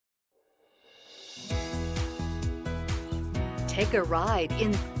Take a ride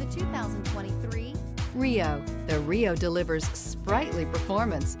in the 2023 Rio. The Rio delivers sprightly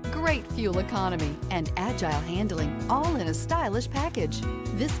performance, great fuel economy, and agile handling, all in a stylish package.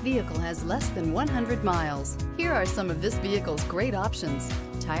 This vehicle has less than 100 miles. Here are some of this vehicle's great options: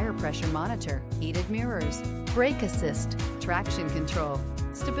 tire pressure monitor, heated mirrors, brake assist, traction control,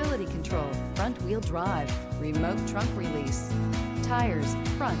 stability control, front wheel drive, remote trunk release, tires,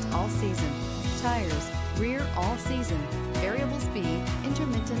 front all season, tires, rear all season, variable speed,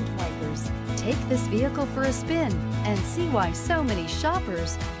 intermittent wipers. Take this vehicle for a spin and see why so many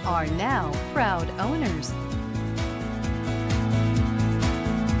shoppers are now proud owners.